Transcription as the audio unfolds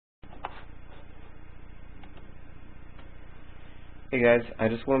Hey guys, I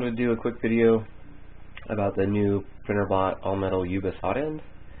just wanted to do a quick video about the new Printrbot all-metal Ubis hot end.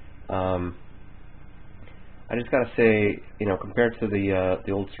 I just gotta say, compared to the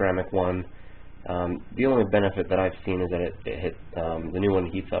old ceramic one, the only benefit that I've seen is that the new one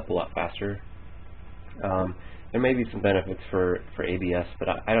heats up a lot faster. There may be some benefits for ABS, but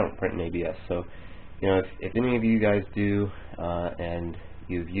I don't print in ABS, so if any of you guys do and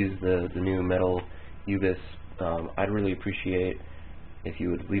you've used the new metal Ubis, I'd really appreciate if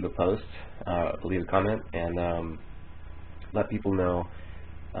you would leave a post, leave a comment, and let people know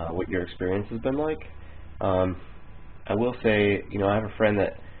what your experience has been like. I will say, I have a friend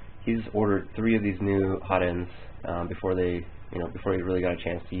that he's ordered 3 of these new hot ends before he really got a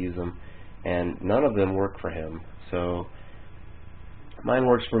chance to use them, and none of them work for him. So mine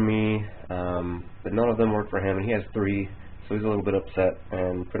works for me, but none of them work for him, and he has 3, so he's a little bit upset,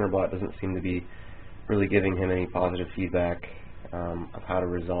 and Printrbot doesn't seem to be really giving him any positive feedback of how to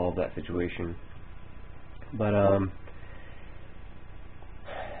resolve that situation. But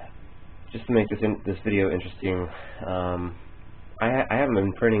just to make this video interesting, I haven't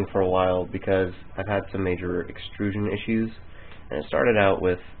been printing for a while because I've had some major extrusion issues, and it started out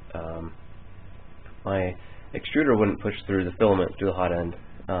with my extruder wouldn't push through the filament through the hot end,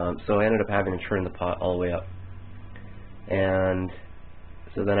 so I ended up having to turn the pot all the way up. And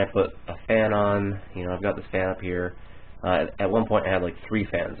so then I put a fan on. I've got this fan up here. At one point I had like 3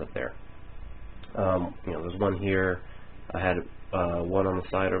 fans up there. There's one here. I had one on the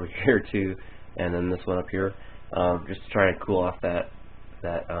side over here too, and then this one up here, just to try to cool off the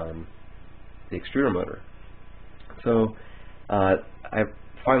extruder motor. So I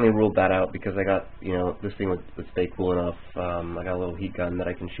finally ruled that out because I got, this thing would stay cool enough. I got a little heat gun that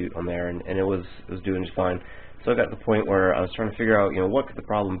I can shoot on there, and it was doing just fine. So I got to the point where I was trying to figure out, what could the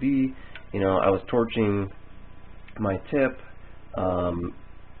problem be. I was torching my tip.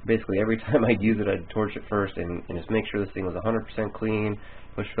 Basically every time I'd use it, I'd torch it first and just make sure this thing was 100% clean,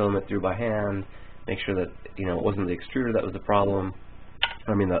 push filament through by hand, make sure that it wasn't the extruder that was the problem,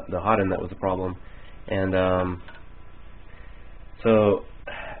 I mean the hot end that was the problem. And so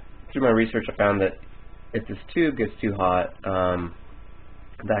through my research I found that if this tube gets too hot,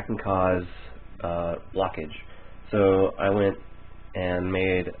 that can cause blockage. So I went and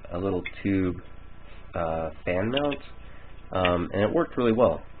made a little tube fan mount, and it worked really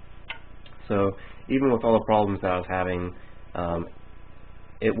well. So even with all the problems that I was having,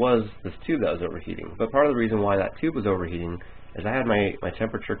 it was this tube that was overheating. But part of the reason why that tube was overheating is I had my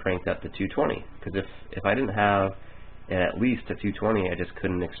temperature cranked up to 220, because if I didn't have it at least to 220, I just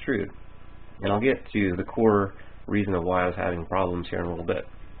couldn't extrude. And I'll get to the core reason of why I was having problems here in a little bit.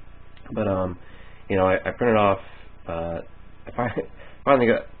 But I printed off, I finally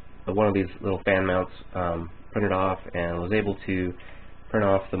got one of these little fan mounts printed off, and was able to print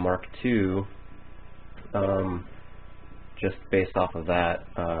off the Mark II just based off of that,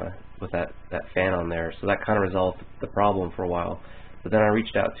 with that fan on there. So that kind of resolved the problem for a while. But then I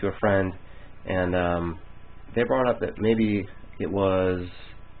reached out to a friend, and they brought up that maybe it was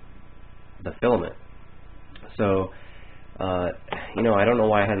the filament. So I don't know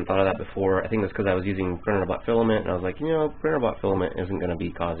why I hadn't thought of that before. I think it's because I was using Printrbot filament, and I was like, Printrbot filament isn't going to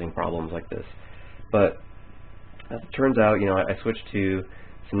be causing problems like this. But as it turns out, I switched to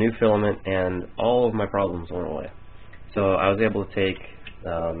some new filament, and all of my problems went away. So I was able to take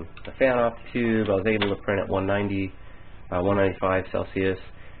the fan off the tube. I was able to print at 195 Celsius,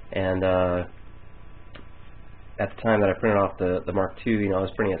 and at the time that I printed off the Mark II, I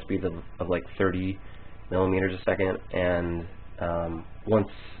was printing at speeds of like 30 millimeters a second, and once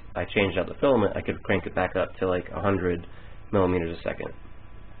I changed out the filament, I could crank it back up to like 100 millimeters a second,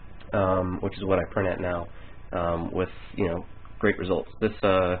 which is what I print at now, with great results. This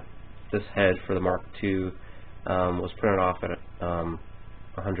head for the Mark II was printed off at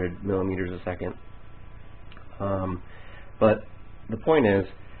 100 millimeters a second. But the point is,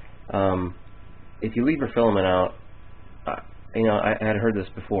 if you leave your filament out, I had heard this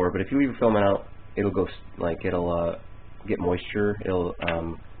before, but if you leave your filament out, it'll go it'll get moisture. It'll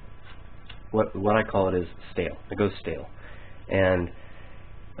what I call it is stale. It goes stale. And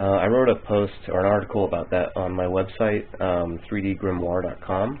I wrote a post or an article about that on my website,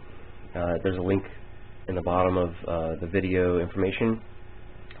 3dgrimoire.com. There's a link in the bottom of the video information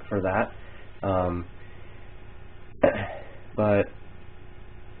for that. But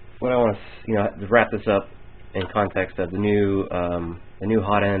what I want to wrap this up in context of the new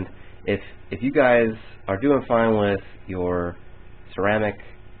hot end. If you guys are doing fine with your ceramic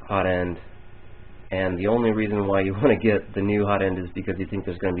hot end, and the only reason why you want to get the new hot end is because you think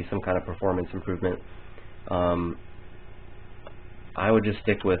there's going to be some kind of performance improvement, I would just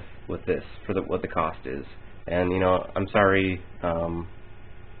stick with this for what the cost is. And I'm sorry,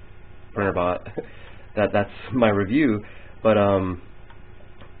 Printrbot, that's my review, but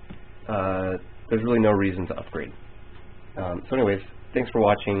there's really no reason to upgrade. So anyways, thanks for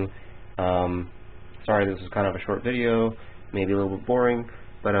watching. Sorry this was kind of a short video, maybe a little bit boring,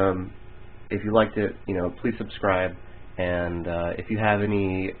 but if you liked it, please subscribe, and if you have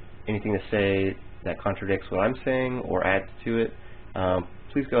anything to say that contradicts what I'm saying or adds to it,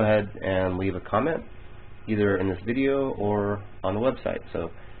 please go ahead and leave a comment either in this video or on the website.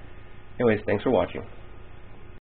 So anyways, thanks for watching.